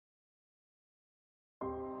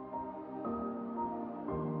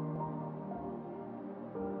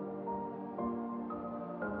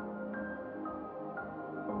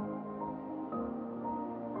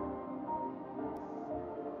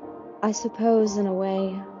I suppose, in a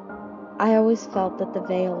way, I always felt that the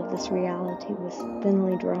veil of this reality was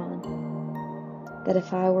thinly drawn, that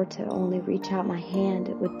if I were to only reach out my hand,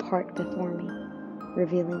 it would part before me,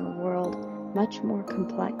 revealing a world much more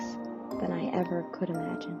complex than I ever could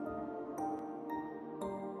imagine.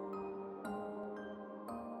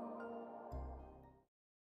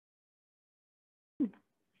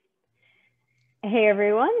 Hey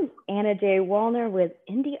everyone, Anna J. Wallner with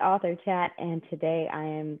Indie Author Chat, and today I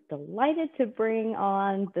am delighted to bring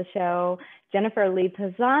on the show Jennifer Leigh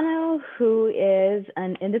Pezzano, who is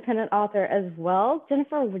an independent author as well.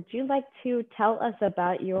 Jennifer, would you like to tell us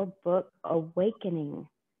about your book, Awakening?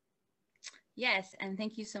 Yes, and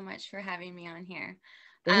thank you so much for having me on here.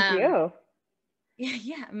 Thank you.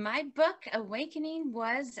 Yeah, my book, Awakening,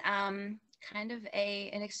 was kind of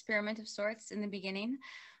an experiment of sorts in the beginning.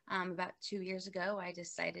 About 2 years ago, I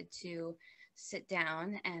decided to sit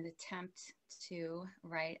down and attempt to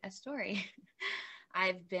write a story.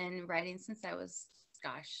 I've been writing since I was,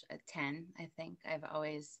 10, I think. I've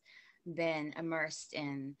always been immersed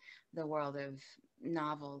in the world of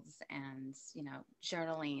novels and,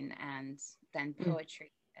 journaling and then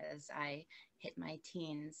poetry as I hit my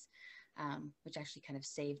teens, which actually kind of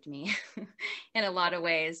saved me in a lot of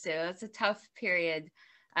ways. So it's a tough period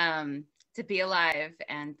to be alive,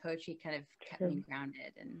 and poetry kind of kept me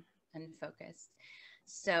grounded and focused.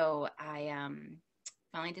 So I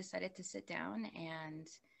finally decided to sit down and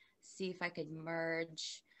see if I could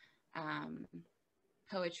merge um,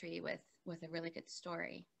 poetry with a really good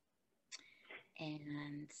story,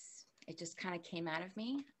 and it just kind of came out of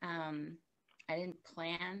me. I didn't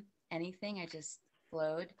plan anything; I just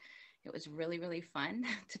flowed. It was really, really fun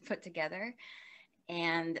to put together.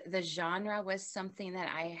 And the genre was something that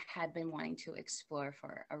I had been wanting to explore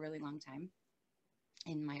for a really long time.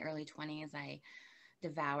 In my early 20s, I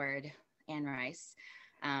devoured Anne Rice.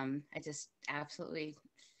 I just absolutely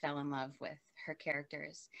fell in love with her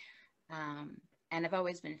characters. And I've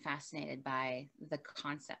always been fascinated by the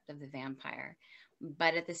concept of the vampire.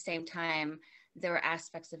 But at the same time, there were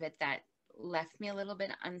aspects of it that left me a little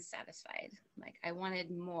bit unsatisfied. Like I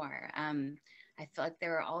wanted more. I felt like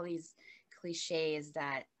there were all these cliches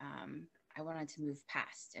that I wanted to move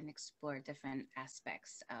past and explore different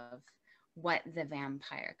aspects of what the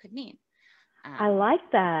vampire could mean. I like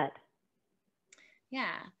that.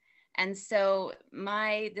 Yeah. And so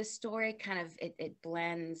the story kind of, it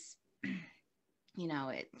blends,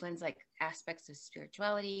 it blends like aspects of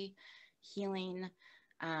spirituality, healing,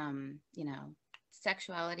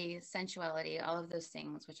 sexuality, sensuality, all of those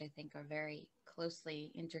things, which I think are very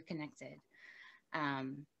closely interconnected.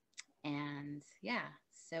 And yeah,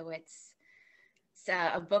 so it's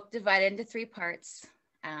a book divided into three parts.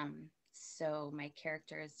 So my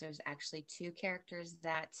characters, there's actually two characters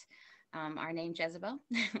that are named Jezebel,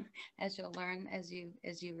 as you'll learn as you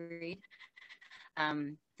read.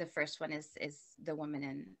 The first one is the woman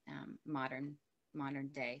in modern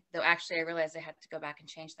day. Though actually, I realized I had to go back and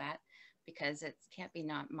change that because it can't be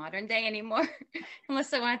not modern day anymore,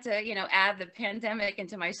 unless I want to, add the pandemic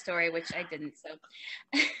into my story, which I didn't. So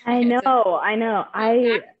I know.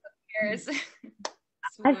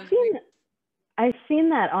 I've seen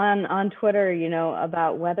that on Twitter,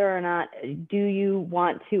 about whether or not do you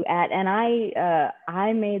want to add, and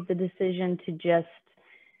I made the decision to just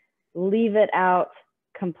leave it out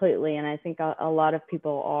completely, and I think a lot of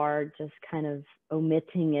people are just kind of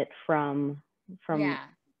omitting it from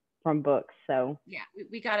books. So yeah,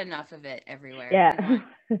 we got enough of it everywhere. Yeah,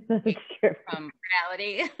 that's true. From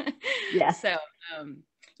reality. Yeah. So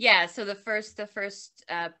so the first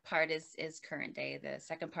part is current day. The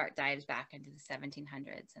second part dives back into the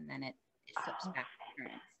 1700s, and then it flips back to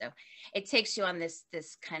current. So it takes you on this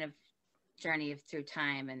kind of journey through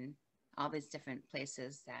time and all these different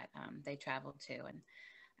places that they travel to.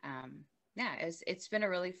 And it's been a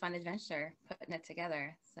really fun adventure putting it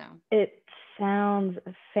together. So it sounds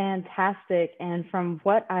fantastic, and from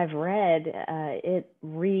what I've read, it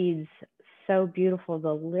reads so beautiful.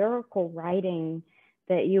 The lyrical writing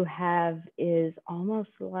that you have is almost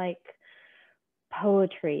like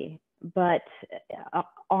poetry, but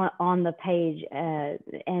on the page.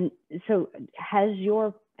 And so, has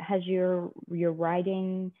your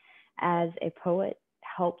writing as a poet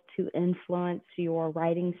helped to influence your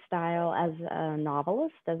writing style as a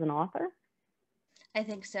novelist, as an author? I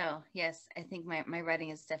think so. Yes, I think my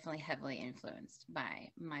writing is definitely heavily influenced by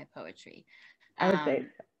my poetry. I would say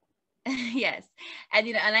so. Yes, and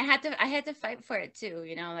and I had to fight for it too.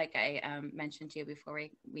 Like I mentioned to you before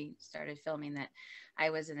we started filming, that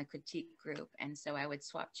I was in a critique group, and so I would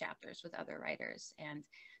swap chapters with other writers, and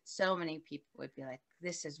so many people would be like,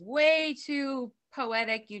 this is way too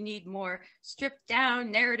poetic. You need more stripped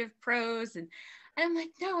down narrative prose. And I'm like,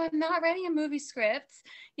 no, I'm not writing a movie script.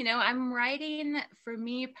 You know, I'm writing, for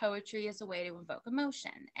me, poetry is a way to invoke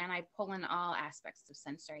emotion. And I pull in all aspects of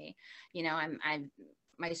sensory. You know,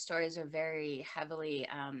 my stories are very heavily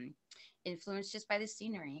influenced just by the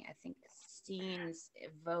scenery. I think scenes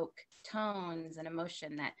evoke tones and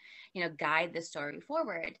emotion that, you know, guide the story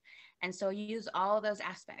forward. And so you use all of those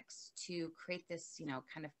aspects to create this, you know,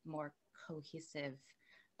 kind of more cohesive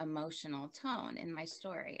emotional tone in my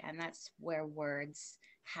story. And that's where words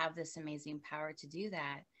have this amazing power to do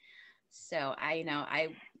that. So I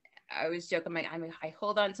always joke, I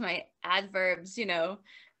hold on to my adverbs, you know,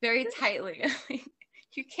 very tightly.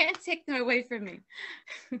 You can't take them away from me.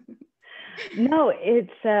 No, it's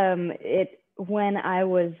when I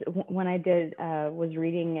was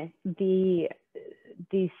reading the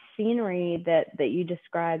scenery that you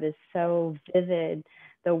describe is so vivid.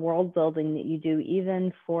 The world building that you do,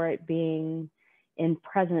 even for it being in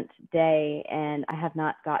present day. And I have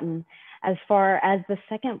not gotten as far as the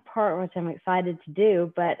second part, which I'm excited to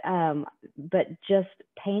do, but just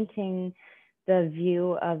painting the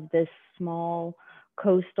view of this small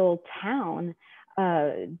coastal town.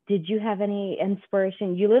 Did you have any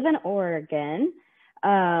inspiration? You live in Oregon.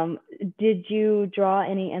 Did you draw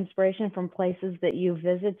any inspiration from places that you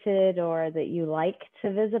visited or that you like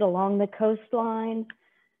to visit along the coastline?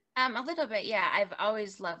 A little bit, yeah. I've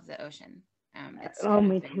always loved the ocean. It's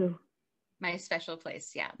me too. My special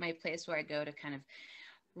place, yeah. My place where I go to kind of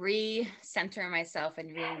re-center myself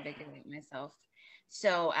and reinvigorate myself.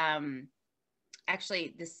 So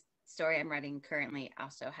actually, this story I'm writing currently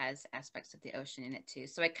also has aspects of the ocean in it too.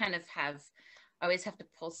 So I kind of always have to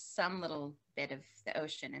pull some little bit of the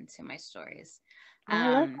ocean into my stories. I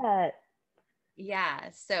love that. Yeah.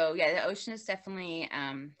 So yeah, the ocean is definitely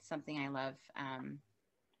something I love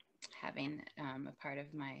having a part of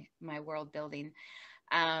my world building.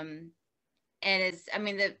 And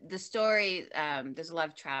the story, there's a lot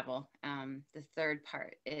of travel. The third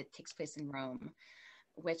part, it takes place in Rome,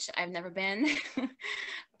 which I've never been,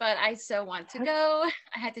 but I so want to go.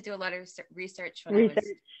 I had to do a lot of research when I was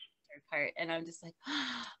third part, and I'm just like,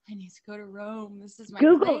 oh, I need to go to Rome. This is my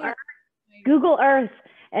Google Earth,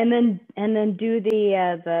 and then do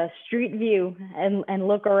the street view and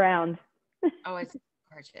look around. Oh, it's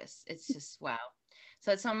gorgeous. It's just wow.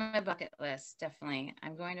 So it's on my bucket list, definitely.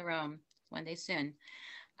 I'm going to Rome one day soon.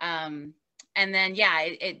 And then yeah,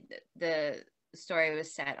 the story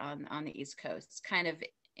was set on the East Coast, kind of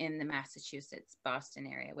in the Massachusetts, Boston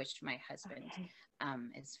area, which my husband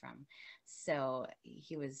is from. So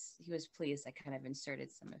he was pleased I kind of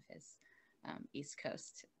inserted some of his East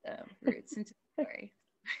Coast roots into the story.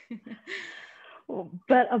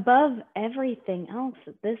 But above everything else,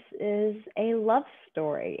 this is a love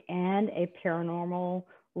story and a paranormal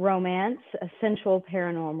romance, a sensual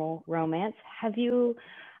paranormal romance. Have you,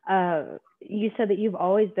 you said that you've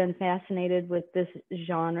always been fascinated with this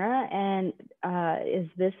genre, and is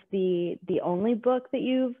this the only book that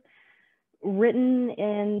you've written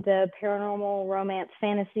in the paranormal romance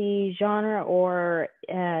fantasy genre, or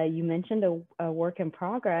you mentioned a work in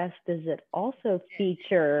progress? Does it also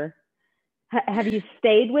feature... Have you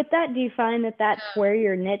stayed with that? Do you find that that's where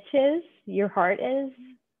your niche is, your heart is,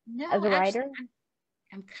 as a writer? Actually,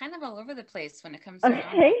 I'm kind of all over the place when it comes to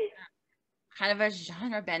genre. Kind of a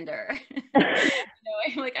genre bender.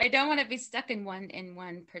 I don't want to be stuck in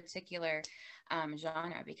one particular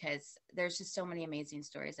genre, because there's just so many amazing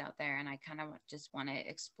stories out there, and I kind of just want to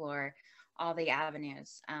explore all the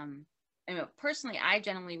avenues. Personally, I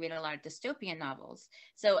generally read a lot of dystopian novels.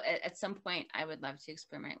 So at some point, I would love to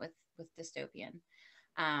experiment with dystopian.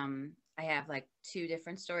 I have like 2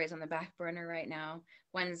 different stories on the back burner right now.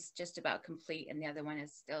 One's just about complete, and the other one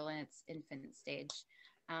is still in its infant stage.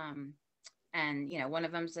 And one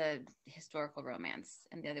of them's a historical romance,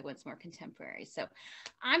 and the other one's more contemporary. So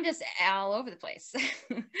I'm just all over the place.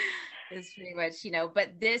 It's pretty much,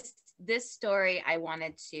 But this story I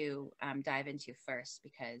wanted to dive into first,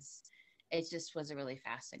 because it just was a really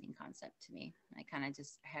fascinating concept to me. I kind of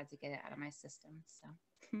just had to get it out of my system. So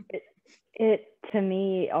it to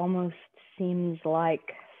me almost seems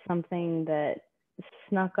like something that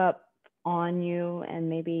snuck up on you, and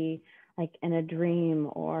maybe like in a dream,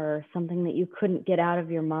 or something that you couldn't get out of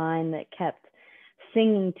your mind that kept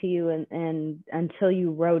singing to you and until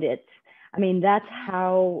you wrote it. I mean, that's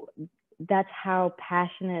how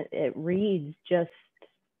passionate it reads just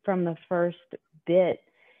from the first bit,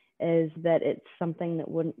 is that it's something that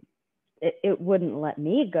wouldn't let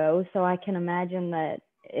me go. So I can imagine that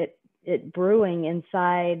it brewing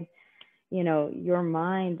inside you know, your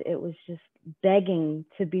mind, it was just begging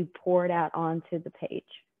to be poured out onto the page.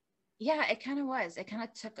 Yeah, it kind of was. It kind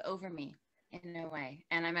of took over me in a way.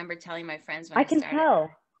 And I remember telling my friends when I I can started, tell.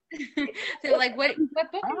 they're like, what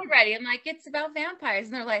book are you writing? I'm like, it's about vampires.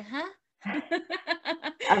 And they're like, huh?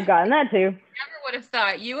 I've gotten that too. Never would have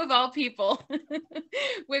thought you of all people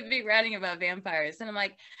would be writing about vampires. And I'm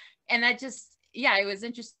like, and that just, yeah, it was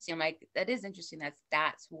interesting. I'm like, that is interesting.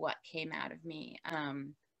 That's what came out of me.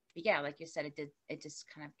 But yeah, like you said, it just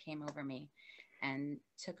kind of came over me and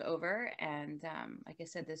took over. And like I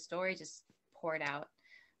said, the story just poured out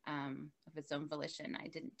of its own volition. I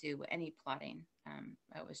didn't do any plotting.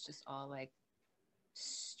 It was just all like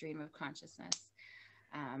stream of consciousness.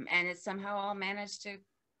 And it somehow all managed to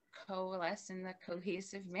coalesce in the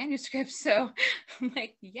cohesive manuscript. So I'm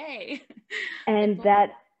like, yay. And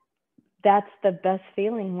that's the best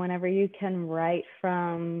feeling, whenever you can write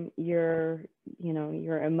from your, you know,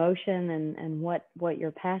 your emotion and what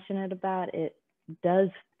you're passionate about. It does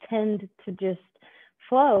tend to just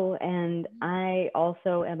flow. And I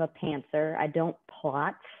also am a pantser. I don't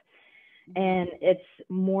plot, and it's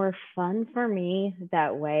more fun for me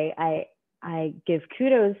that way. I give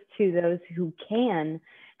kudos to those who can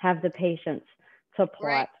have the patience to plot.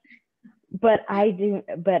 Right. But I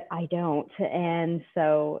don't. And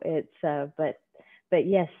so it's, but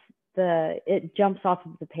yes, it jumps off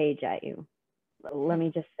of the page at you. Let me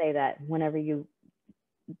just say that whenever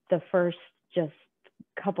the first just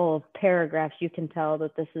couple of paragraphs, you can tell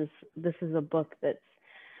that this is a book that's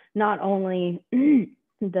not only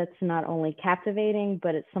captivating,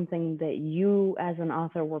 but it's something that you as an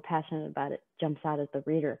author were passionate about. It jumps out at the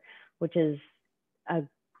reader, which is a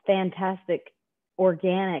fantastic,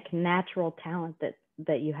 organic, natural talent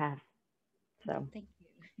that you have. So thank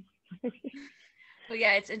you. Well,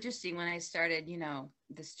 yeah, it's interesting. When I started, you know,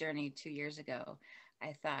 this journey 2 years ago,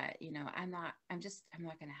 I thought, you know, I'm not going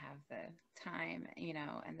to have the time, you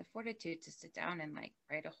know, and the fortitude to sit down and like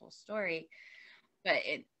write a whole story. But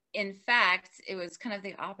in fact, it was kind of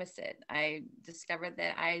the opposite. I discovered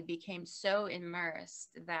that I became so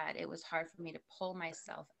immersed that it was hard for me to pull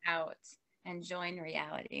myself out and join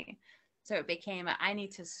reality. So it became I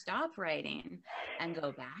need to stop writing and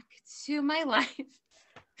go back to my life.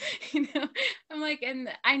 You know, I'm like, and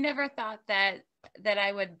I never thought that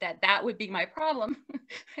would be my problem.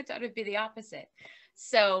 I thought it'd be the opposite.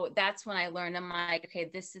 So that's when I learned, I'm like, okay,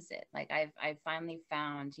 this is it. Like I've finally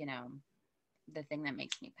found, you know, the thing that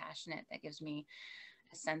makes me passionate, that gives me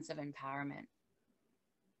a sense of empowerment.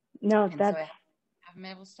 No, and so I haven't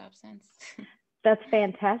been able to stop since. That's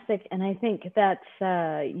fantastic. And I think that's,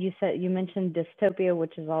 you mentioned dystopia,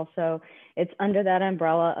 which is also, it's under that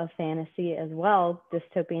umbrella of fantasy as well,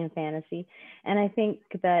 dystopian fantasy. And I think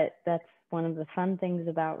that that's one of the fun things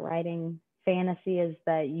about writing fantasy, is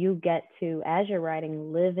that you get to, as you're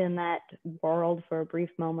writing, live in that world for a brief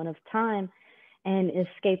moment of time and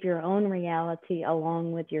escape your own reality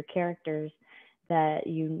along with your characters, that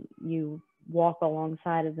you walk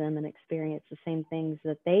alongside of them and experience the same things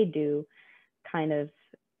that they do, kind of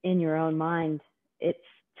in your own mind. It's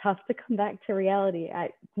tough to come back to reality.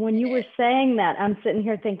 When you were saying that, I'm sitting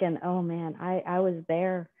here thinking, oh man, I was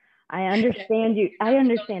there. I understand you. I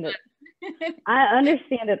understand it. I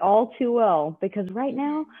understand it all too well, because right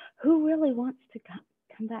now, who really wants to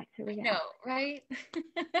come back to reality? No, right?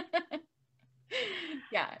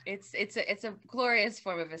 Yeah, it's a glorious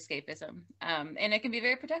form of escapism, and it can be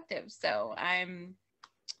very productive. So I'm,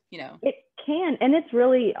 you know, it can, and it's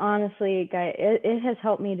really, honestly, guys, it has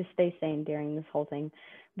helped me to stay sane during this whole thing,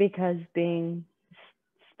 because being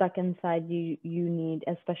stuck inside, you need,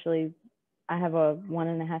 especially, I have a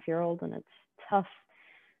 1.5-year-old, and it's tough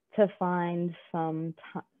to find some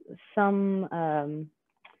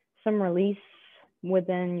release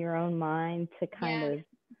within your own mind to kind of,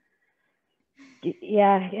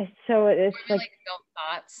 so it's like adult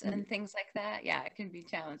thoughts and things like that. Yeah, it can be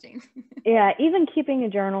challenging. Yeah, even keeping a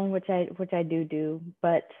journal, which I do,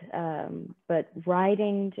 but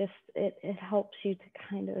writing, just it helps you to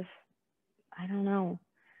kind of, I don't know,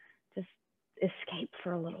 just escape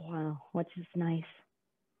for a little while, which is nice.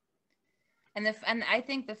 And I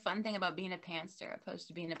think the fun thing about being a pantser opposed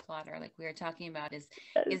to being a plotter, like we were talking about, is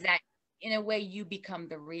that in a way you become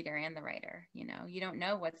the reader and the writer. You know, you don't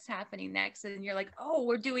know what's happening next, and you're like, oh,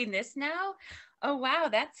 we're doing this now. Oh wow,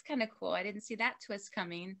 that's kind of cool. I didn't see that twist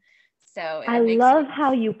coming. So I love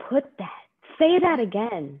how you put that. Say that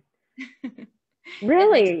again.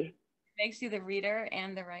 Really, it makes you the reader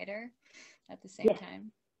and the writer at the same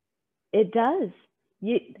time. It does.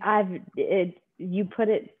 You put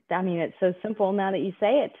it, I mean, it's so simple now that you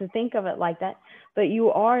say it, to think of it like that, but you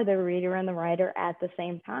are the reader and the writer at the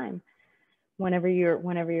same time. whenever you're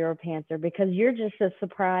a pantser, because you're just as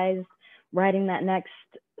surprised writing that next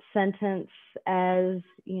sentence as,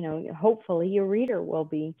 you know, hopefully your reader will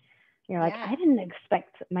be. You're like, Yeah. I didn't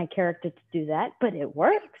expect my character to do that, but it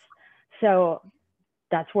works. So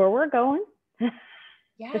that's where we're going.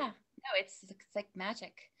 Yeah. No, it's like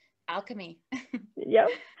magic, alchemy. Yep.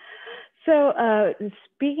 So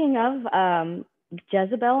speaking of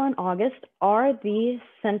Jezebel and August are the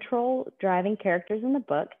central driving characters in the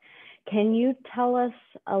book. Can you tell us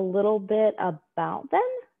a little bit about them?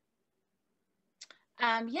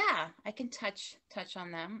 Yeah, I can touch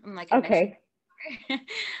on them. And like I Okay.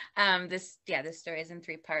 mentioned, this story is in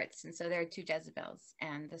 3 parts, and so there are 2 Jezebels,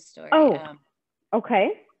 and the story. Oh,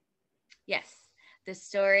 okay. Yes, the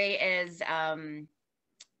story is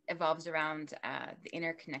evolves around the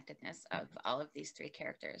interconnectedness of all of these 3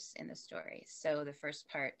 characters in the story. So the first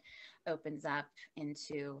part opens up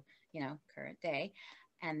into, you know, current day,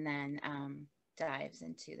 and then dives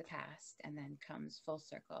into the past, and then comes full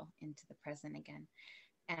circle into the present again.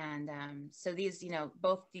 And so these, you know,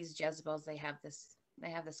 both these Jezebels, they have this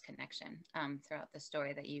connection throughout the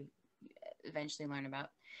story that you eventually learn about.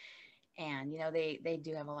 And, you know, they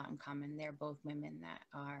do have a lot in common. They're both women that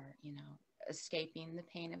are, you know, escaping the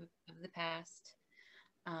pain of the past.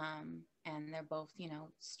 And they're both, you know,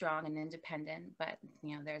 strong and independent, but,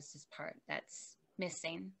 you know, there's this part that's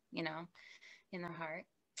missing, you know, in their heart.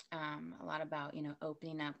 A lot about, you know,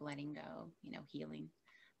 opening up, letting go, you know, healing.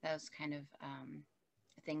 Those kind of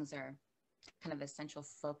things are kind of a central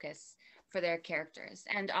focus for their characters.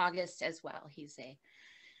 And August as well. He's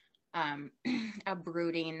a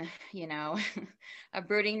brooding, you know, a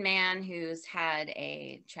brooding man who's had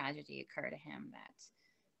a tragedy occur to him that,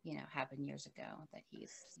 you know, happened years ago that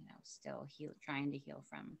he's, you know, still trying to heal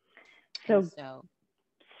from. So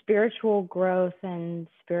spiritual growth and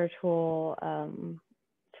spiritual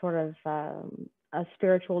sort of a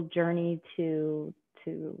spiritual journey to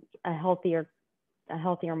a healthier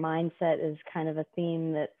mindset is kind of a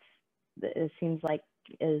theme that it seems like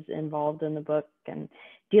is involved in the book, and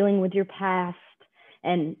dealing with your past,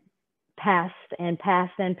 it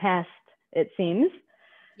seems.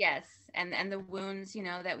 Yes, and the wounds, you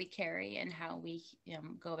know, that we carry, and how we, you know,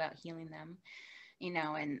 go about healing them, you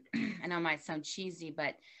know. And I know it might sound cheesy,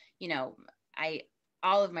 but, you know,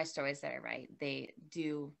 all of my stories that I write, they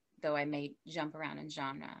do, though I may jump around in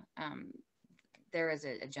genre, there is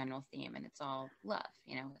a general theme, and it's all love.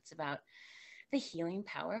 You know, it's about the healing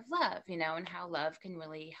power of love, you know, and how love can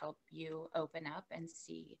really help you open up and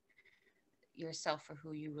see yourself for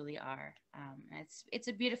who you really are. And it's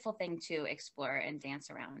a beautiful thing to explore and dance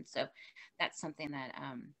around. So that's something that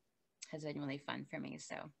has been really fun for me.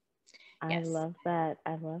 So yes. I love that.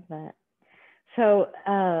 So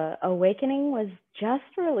Awakening was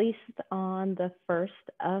just released on the 1st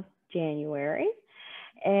of January.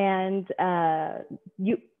 And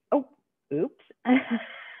oops.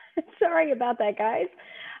 Sorry about that, guys.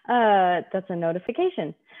 That's a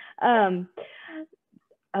notification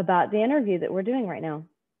about the interview that we're doing right now.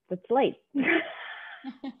 That's late. Yeah,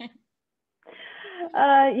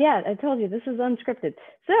 I told you this is unscripted.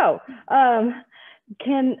 So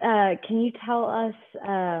can you tell us,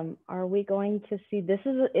 are we going to see, is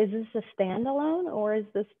this a standalone, or is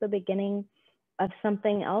this the beginning of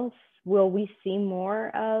something else? Will we see more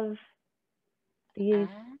of these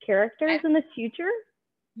characters in the future?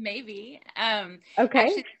 Maybe. Okay.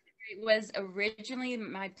 Actually, it was originally,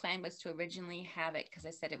 my plan was to originally have it, because I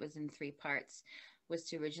said it was in 3 parts, was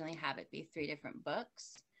to originally have it be 3 different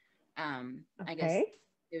books. I guess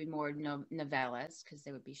there would be more novellas, because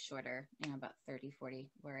they would be shorter, you know, about 30, 40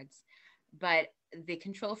 words. But the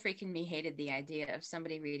control freak in me hated the idea of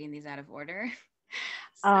somebody reading these out of order.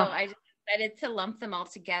 So I just decided to lump them all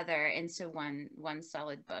together into one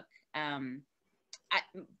solid book.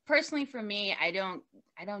 Personally, for me, I don't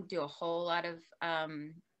do a whole lot of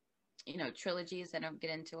you know, trilogies. I don't get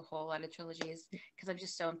into a whole lot of trilogies, because I'm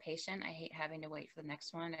just so impatient. I hate having to wait for the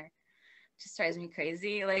next one, or it just drives me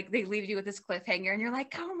crazy. Like, they leave you with this cliffhanger, and you're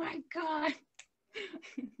like, oh my god.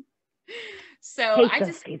 So I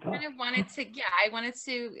just kind of wanted to, I wanted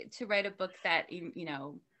to write a book that, you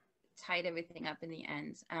know, tied everything up in the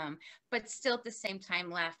end, but still at the same time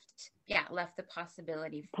left the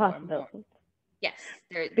possibility for more. Yes,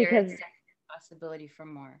 there is definitely a possibility for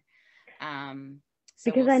more. So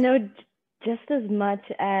because I know just as much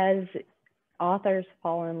as authors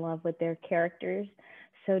fall in love with their characters,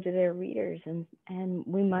 so do their readers, and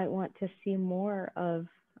we might want to see more of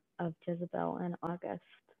Jezebel and August.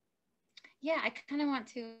 Yeah, I kind of want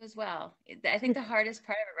to as well. I think the hardest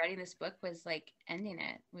part of writing this book was like ending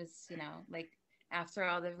it, was, you know, like after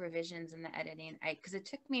all the revisions and the editing, because it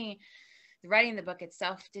took me writing the book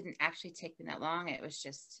itself didn't actually take me that long. It was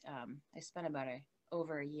just, I spent about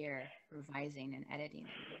over a year revising and editing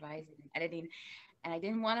and revising and editing. And I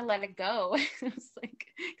didn't want to let it go. I was like,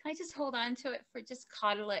 can I just hold on to it just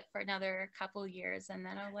coddle it for another couple years, and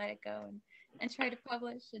then I'll let it go and try to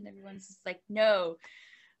publish. And everyone's just like, no,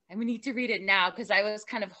 I need to read it now. Cause I was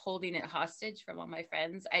kind of holding it hostage from all my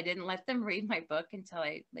friends. I didn't let them read my book until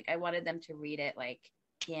I wanted them to read it like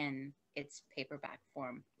in its paperback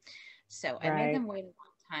form. So I made them wait a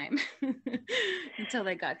long time until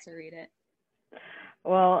they got to read it.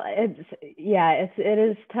 Well, it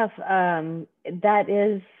is tough. That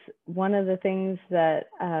is one of the things that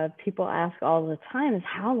people ask all the time is,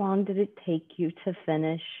 how long did it take you to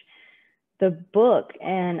finish the book?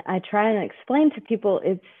 And I try and explain to people,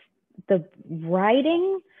 it's the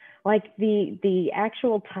writing, like the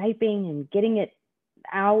actual typing and getting it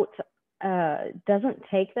out doesn't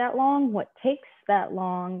take that long. What takes that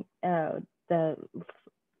long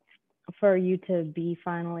for you to be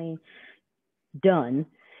finally done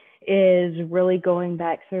is really going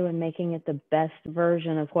back through and making it the best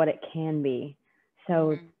version of what it can be.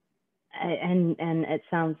 So and it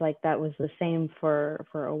sounds like that was the same for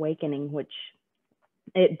Awakening, which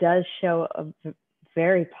it does show a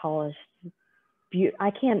very polished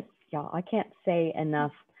I can't say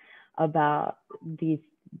enough about the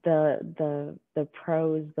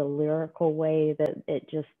prose, the lyrical way that it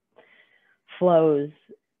just flows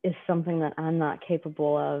is something that I'm not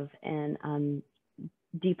capable of, and I'm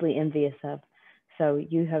deeply envious of. So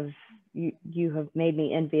you have made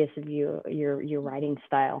me envious of your writing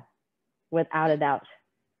style, without a doubt.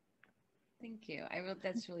 Thank you.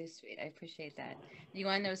 That's really sweet. I appreciate that. You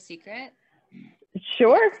want to know a secret?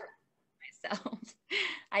 Sure. Myself.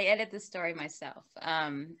 I edit the story myself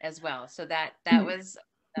as well. So that was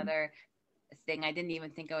another thing I didn't even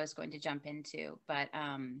think I was going to jump into. But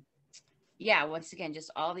yeah, once again, just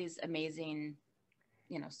all these amazing,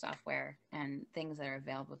 software and things that are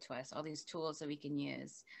available to us, all these tools that we can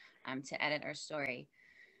use to edit our story.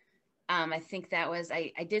 I think that was,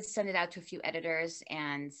 I did send it out to a few editors,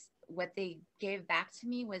 and what they gave back to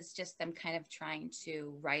me was just them kind of trying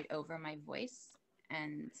to write over my voice.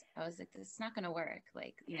 And I was like, this is not going to work.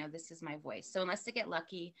 Like, this is my voice. So unless I get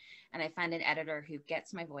lucky and I find an editor who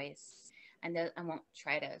gets my voice, and I won't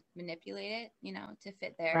try to manipulate it, to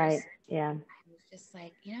fit theirs. Right. Yeah. I was just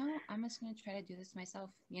like, I'm just going to try to do this myself,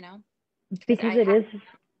 because it is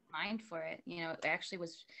mind for it. It actually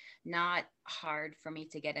was not hard for me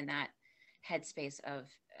to get in that headspace of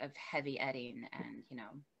heavy editing and,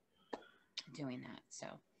 doing that. So.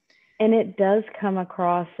 And it does come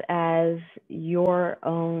across as your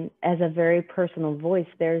own, as a very personal voice.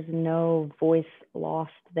 There's no voice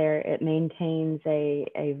lost there. It maintains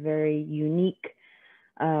a very unique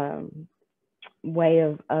way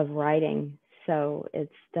of writing. So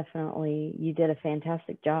it's definitely, you did a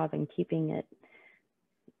fantastic job in keeping it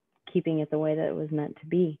the way that it was meant to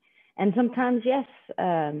be. And sometimes, yes,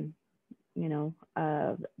 that's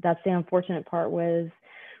the unfortunate part with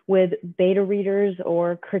beta readers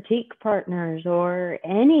or critique partners or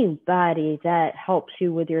anybody that helps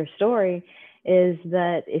you with your story, is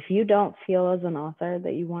that if you don't feel as an author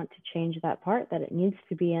that you want to change that part, that it needs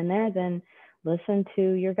to be in there, then listen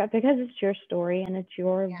to your gut, because it's your story and it's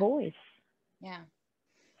your voice. Yeah.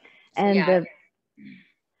 So, and I was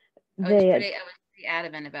pretty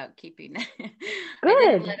adamant about keeping that.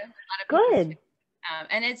 Good. Good.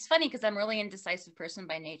 And it's funny because I'm really indecisive person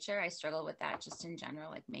by nature. I struggle with that just in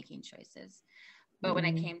general, like making choices. But when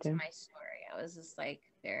I came to my story, I was just like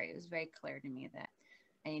it was very clear to me that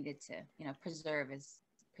I needed to, preserve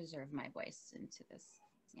my voice into this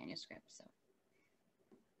manuscript. So.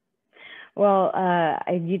 Well,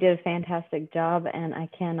 you did a fantastic job, and I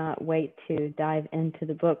cannot wait to dive into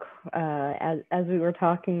the book. As we were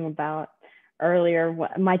talking about earlier,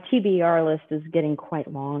 my TBR list is getting quite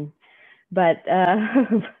long. But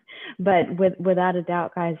without a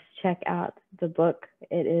doubt, guys, check out the book.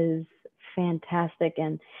 It is fantastic.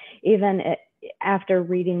 And even after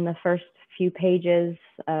reading the first few pages,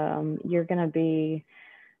 you're going to be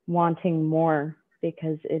wanting more,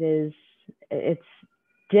 because it's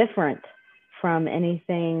different from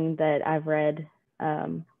anything that I've read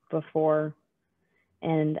before.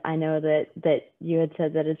 And I know that you had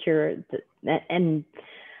said that it's and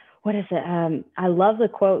what is it? I love the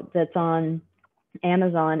quote that's on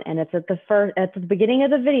Amazon, and it's at the beginning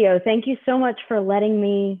of the video. Thank you so much for letting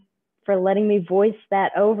me voice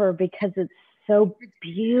that over, because it's so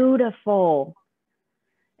beautiful.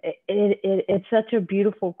 It's such a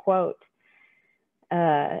beautiful quote.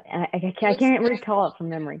 I can't recall it from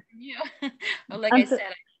memory. Well, like I said,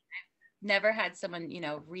 I've never had someone,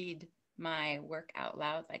 read my work out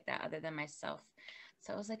loud like that other than myself.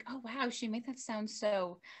 So I was like, oh, wow, she made that sound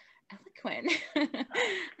so eloquent.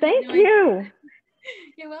 Thank you.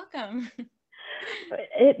 You're welcome.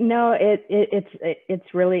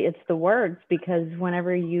 It's really, it's the words, because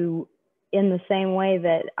whenever you, in the same way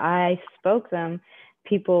that I spoke them,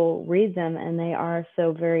 people read them and they are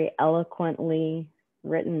so very eloquently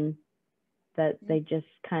written that they just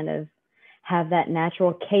kind of have that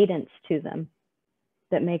natural cadence to them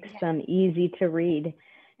that makes them easy to read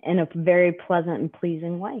in a very pleasant and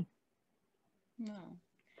pleasing way. No.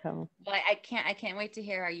 So, well, I can't wait to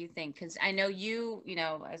hear how you think, because I know you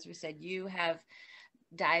know, as we said, you have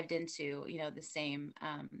dived into, you know, the same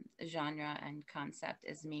genre and concept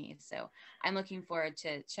as me. So I'm looking forward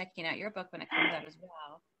to checking out your book when it comes out as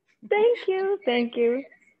well. Thank you. Thank you.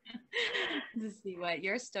 To see what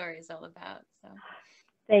your story is all about. So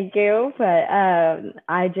thank you. But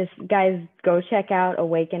guys, go check out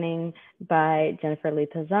Awakening by Jennifer Leigh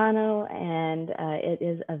Pezzano, and it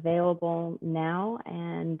is available now,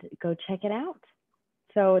 and go check it out.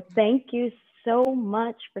 So thank you so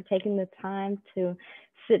much for taking the time to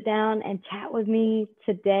sit down and chat with me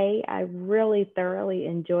today. I really thoroughly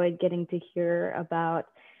enjoyed getting to hear about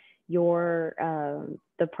your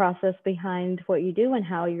the process behind what you do and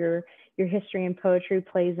how your history and poetry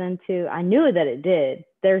plays into. I knew that it did.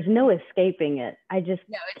 There's no escaping it. I just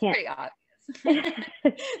can't. Pretty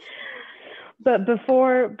obvious. But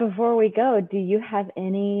before we go, do you have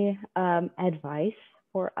any advice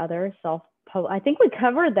for other I think we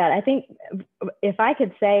covered that. I think if I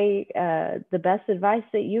could say the best advice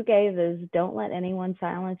that you gave is don't let anyone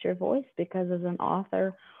silence your voice, because as an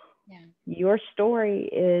author, your story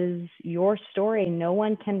is your story. No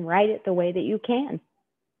one can write it the way that you can.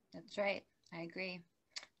 That's right. I agree.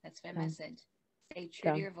 That's my message. Stay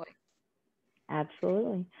true to your voice.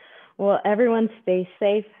 Absolutely. Well, everyone stay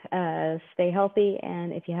safe, stay healthy,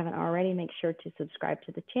 and if you haven't already, make sure to subscribe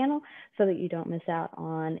to the channel so that you don't miss out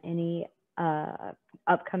on any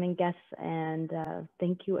upcoming guests. And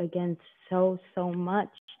thank you again so much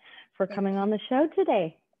for coming on the show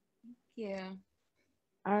today. Thank you.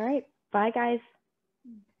 All right. Bye, guys.